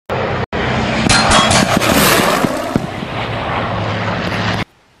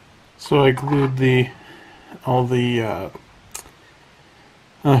So I glued all the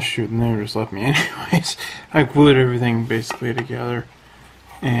oh shoot, and they just left me anyways. I glued everything basically together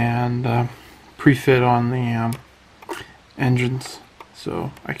and pre-fit on the engines,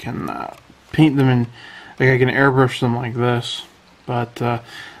 so I can paint them in, like I can airbrush them like this, but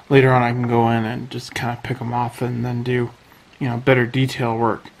later on I can go in and just kind of pick them off and then do, you know, better detail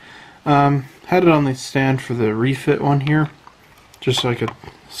work. Had it on the stand for the refit one here, just so I could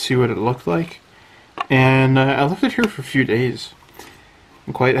see what it looked like, and I left it here for a few days.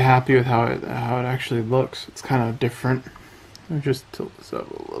 I'm quite happy with how it actually looks. It's kind of different. Let me just tilt this up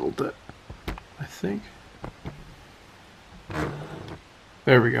a little bit, I think.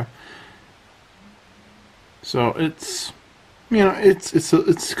 There we go. So it's, you know,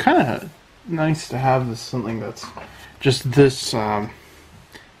 it's kind of nice to have this something that's just this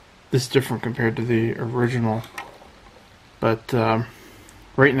this different compared to the original. But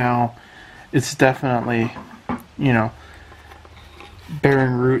right now, it's definitely, you know,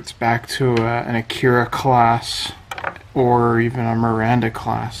 bearing roots back to an Akira class or even a Miranda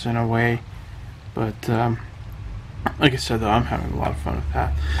class in a way. But like I said, though, I'm having a lot of fun with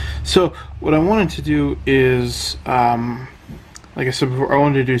that. So what I wanted to do is, like I said before, I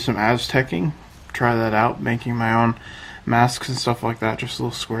wanted to do some Aztecing, try that out, making my own masks and stuff like that, just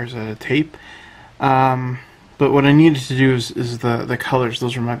little squares out of tape. But what I needed to do is the colors.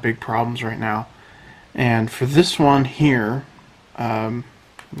 Those are my big problems right now. And for this one here, let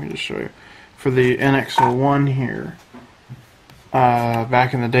me just show you. For the NX-01 here,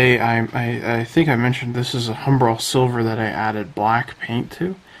 back in the day, I think I mentioned this is a Humbrol silver that I added black paint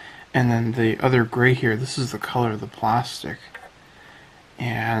to, and then the other gray here, this is the color of the plastic.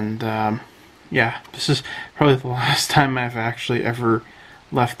 And yeah, this is probably the last time I've actually ever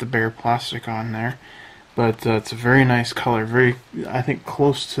left the bare plastic on there. But it's a very nice color, very, I think,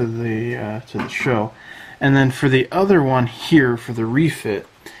 close to the show. And then for the other one here, for the refit,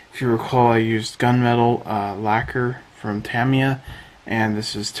 if you recall, I used gunmetal lacquer from Tamiya, and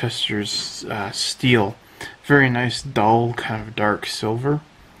this is Tester's steel. Very nice, dull, kind of dark silver,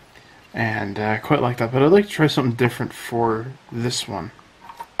 and I quite like that. But I'd like to try something different for this one.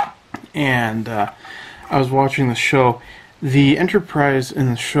 And I was watching the show. The Enterprise in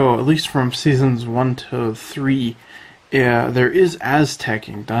the show, at least from seasons 1 to 3, there is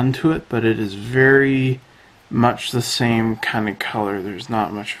Aztecing done to it, but it is very much the same kind of color. There's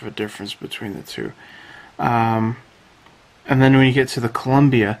not much of a difference between the two. And then when you get to the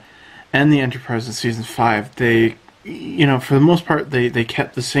Columbia and the Enterprise in season 5, they, you know, for the most part, they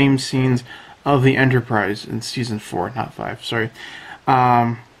kept the same scenes of the Enterprise in season 4, not 5, sorry.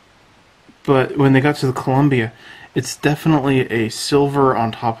 But when they got to the Columbia, it's definitely a silver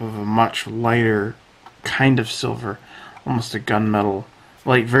on top of a much lighter kind of silver, almost a gunmetal,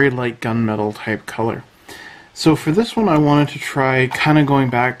 like very light gunmetal type color. So for this one, I wanted to try kind of going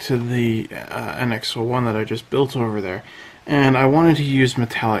back to the NX-01 that I just built over there, and I wanted to use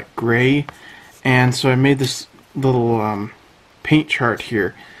metallic gray, and so I made this little paint chart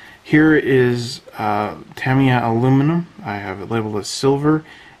here. Here is Tamiya aluminum. I have it labeled as silver,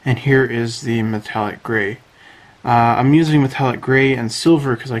 and here is the metallic gray. I'm using metallic gray and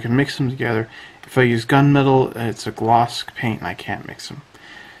silver because I can mix them together. If I use gunmetal, it's a gloss paint and I can't mix them.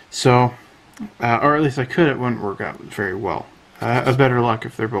 So, or at least I could, it wouldn't work out very well. A better luck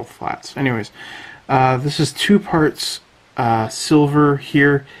if they're both flats. Anyways, this is 2 parts silver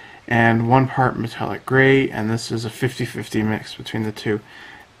here and 1 part metallic gray, and this is a 50-50 mix between the two.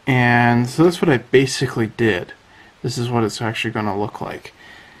 And so that's what I basically did. This is what it's actually going to look like.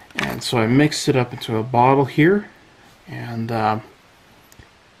 And so I mixed it up into a bottle here, and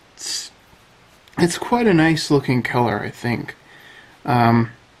it's quite a nice looking color, I think.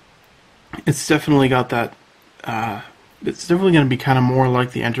 It's definitely got that, it's definitely going to be kind of more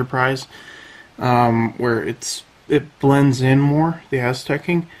like the Enterprise, where it blends in more, the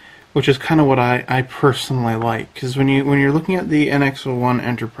Aztecing, which is kind of what I personally like. Because when you're looking at the NX-01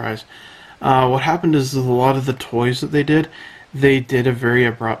 Enterprise, what happened is a lot of the toys that they did a very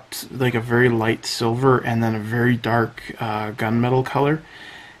abrupt, like a very light silver and then a very dark gunmetal color.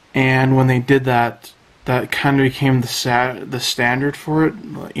 And when they did that, that kind of became the standard for it.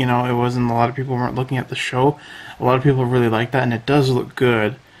 You know, it wasn't, a lot of people weren't looking at the show. A lot of people really like that, and it does look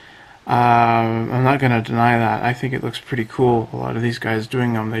good. I'm not going to deny that. I think it looks pretty cool. A lot of these guys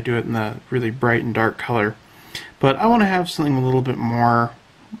doing them, they do it in the really bright and dark color. But I want to have something a little bit more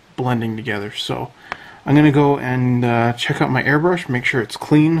blending together, so I'm going to go and check out my airbrush, make sure it's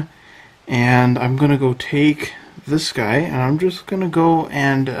clean, and I'm going to go take this guy, and I'm just going to go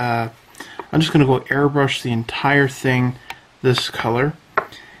airbrush the entire thing this color,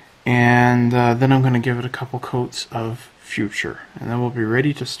 and then I'm going to give it a couple coats of Future, and then we'll be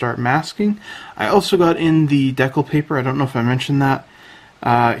ready to start masking. I also got in the decal paper. I don't know if I mentioned that.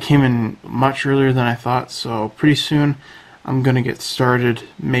 It came in much earlier than I thought, so pretty soon I'm going to get started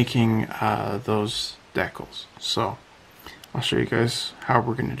making those decals. So I'll show you guys how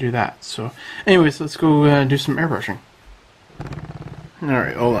we're going to do that. So anyways, let's go do some airbrushing.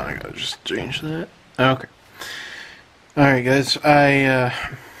 Alright, hold on, I gotta just change that. Okay. Alright guys, I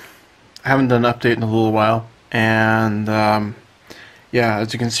haven't done an update in a little while, and yeah,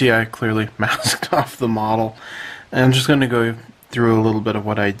 as you can see, I clearly masked off the model. And I'm just going to go through a little bit of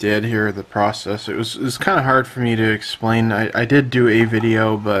what I did here, the process. It was kind of hard for me to explain. I did do a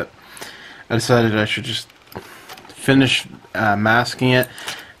video, but I decided I should just finish masking it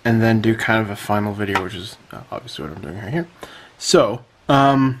and then do kind of a final video, which is obviously what I'm doing right here. So,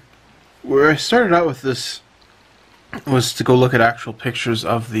 where I started out with this was to go look at actual pictures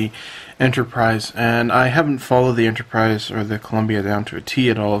of the Enterprise, and I haven't followed the Enterprise or the Columbia down to a T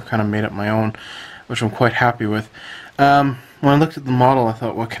at all. I've kind of made up my own, which I'm quite happy with. When I looked at the model, I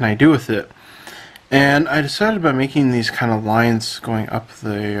thought, what can I do with it? And I decided by making these kind of lines going up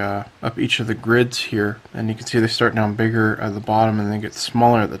the up each of the grids here, and you can see they start down bigger at the bottom and then get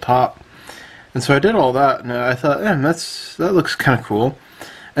smaller at the top. And so I did all that, and I thought, that looks kind of cool.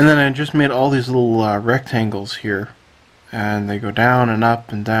 And then I just made all these little rectangles here, and they go down and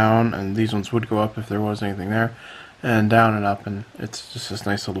up and down, and these ones would go up if there was anything there, and down and up, and it's just this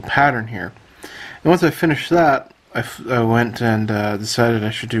nice little pattern here. And once I finished that, I went and decided I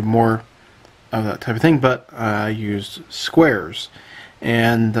should do more of that type of thing, but I used squares.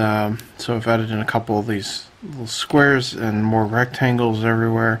 And so I've added in a couple of these little squares and more rectangles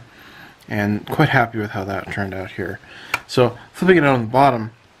everywhere, and quite happy with how that turned out here. So flipping it out on the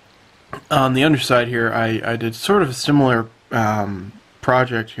bottom, on the underside here, I did sort of a similar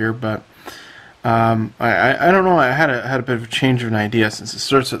project here, but I don't know, I had a bit of a change of an idea. Since it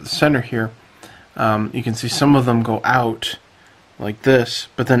starts at the center here, you can see some of them go out like this,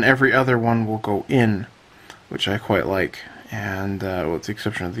 but then every other one will go in, which I quite like, and with the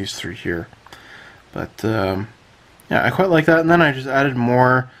exception of these three here. But yeah, I quite like that. And then I just added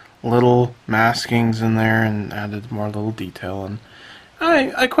more little maskings in there and added more little detail, and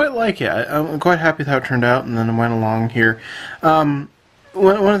I quite like it. I'm quite happy with how it turned out. And then I went along here. One of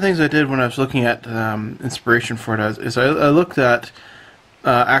the things I did when I was looking at inspiration for it is I looked at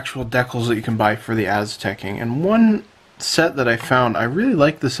actual decals that you can buy for the Aztecing, and one set that I found, I really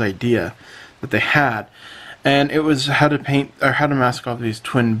liked this idea that they had, and it was how to paint or how to mask off these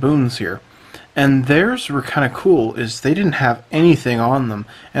twin boons here. And theirs were kind of cool, is they didn't have anything on them,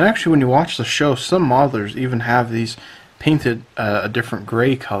 and actually when you watch the show, some modelers even have these painted a different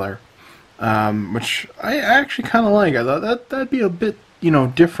gray color, which I actually kind of like. I thought that'd be a bit,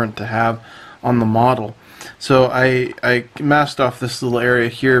 different to have on the model. So I masked off this little area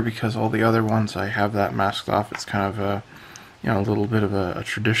here because all the other ones I have that masked off. It's kind of a little bit of a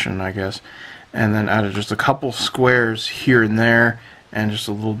tradition, I guess. And then added just a couple squares here and there, and just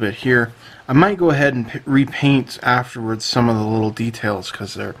a little bit here. I might go ahead and repaint afterwards some of the little details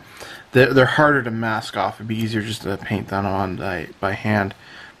because they're harder to mask off. It'd be easier just to paint that on by hand.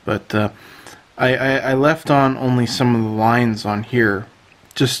 But I left on only some of the lines on here,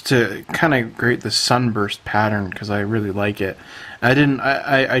 just to kind of create the sunburst pattern because I really like it.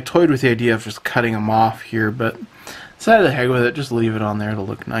 I toyed with the idea of just cutting them off here, but decided to heck with it, just leave it on there to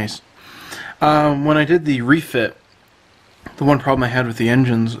look nice. When I did the refit, the one problem I had with the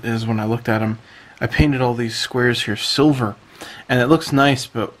engines is when I looked at them, I painted all these squares here silver, and it looks nice,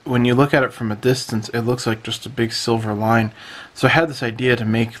 but when you look at it from a distance, it looks like just a big silver line. So I had this idea to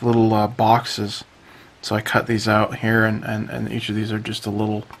make little boxes. So I cut these out here, and each of these are just a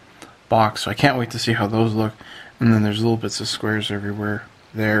little box. So I can't wait to see how those look. And then there's little bits of squares everywhere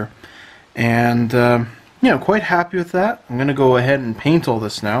there. And, quite happy with that. I'm going to go ahead and paint all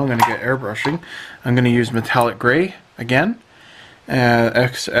this now. I'm going to get airbrushing. I'm going to use metallic gray again,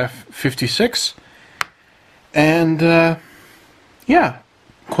 XF56. And, yeah,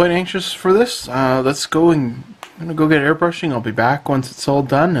 quite anxious for this. Let's go I'm going to go get airbrushing. I'll be back once it's all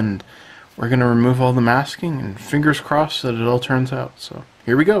done, and we're going to remove all the masking, and fingers crossed that it all turns out. So,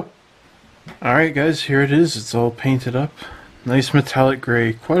 here we go. Alright guys, here it is. It's all painted up. Nice metallic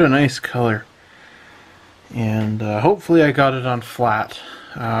gray. Quite a nice color. And hopefully I got it on flat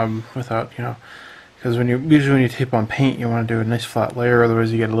without, because usually when you tape on paint, you want to do a nice flat layer,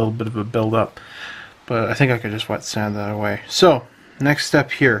 otherwise you get a little bit of a build up. But I think I could just wet sand that away. So, next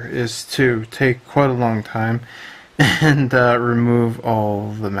step here is to take quite a long time and remove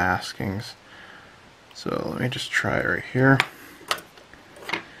all the maskings. So let me just try it right here.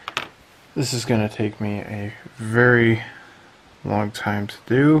 This is going to take me a very long time to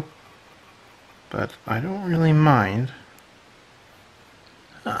do, but I don't really mind.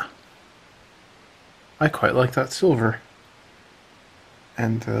 Huh. I quite like that silver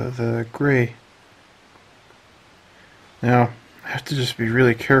and the gray. Now, I have to just be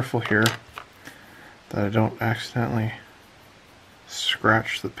really careful here that I don't accidentally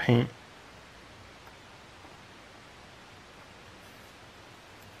scratch the paint.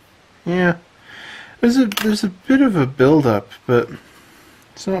 Yeah, there's a bit of a buildup, but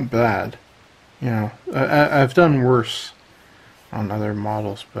it's not bad. You know, I've done worse on other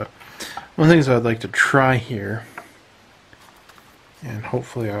models, but one of the things I'd like to try here, and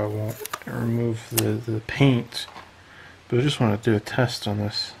hopefully I won't remove the paint, but I just want to do a test on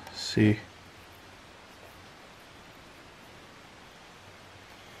this, see.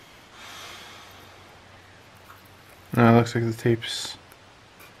 Now it looks like the tape's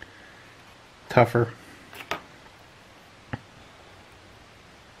tougher.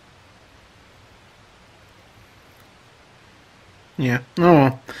 Yeah, oh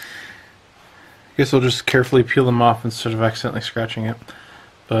well. I guess I'll just carefully peel them off instead of accidentally scratching it.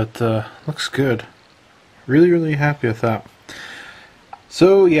 But looks good. Really happy with that.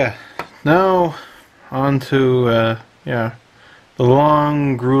 So yeah, now on to yeah, the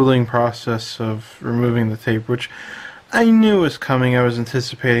long, grueling process of removing the tape, which I knew was coming. I was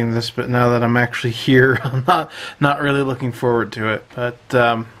anticipating this, but now that I'm actually here, I'm not really looking forward to it. But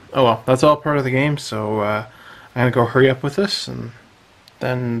oh well, that's all part of the game. So I'm gonna go hurry up with this and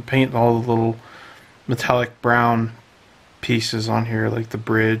then paint all the little metallic brown pieces on here, like the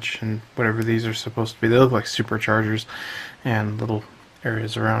bridge and whatever these are supposed to be. They look like superchargers, and little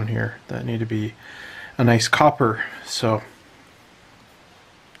areas around here that need to be a nice copper. So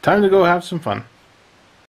time to go have some fun.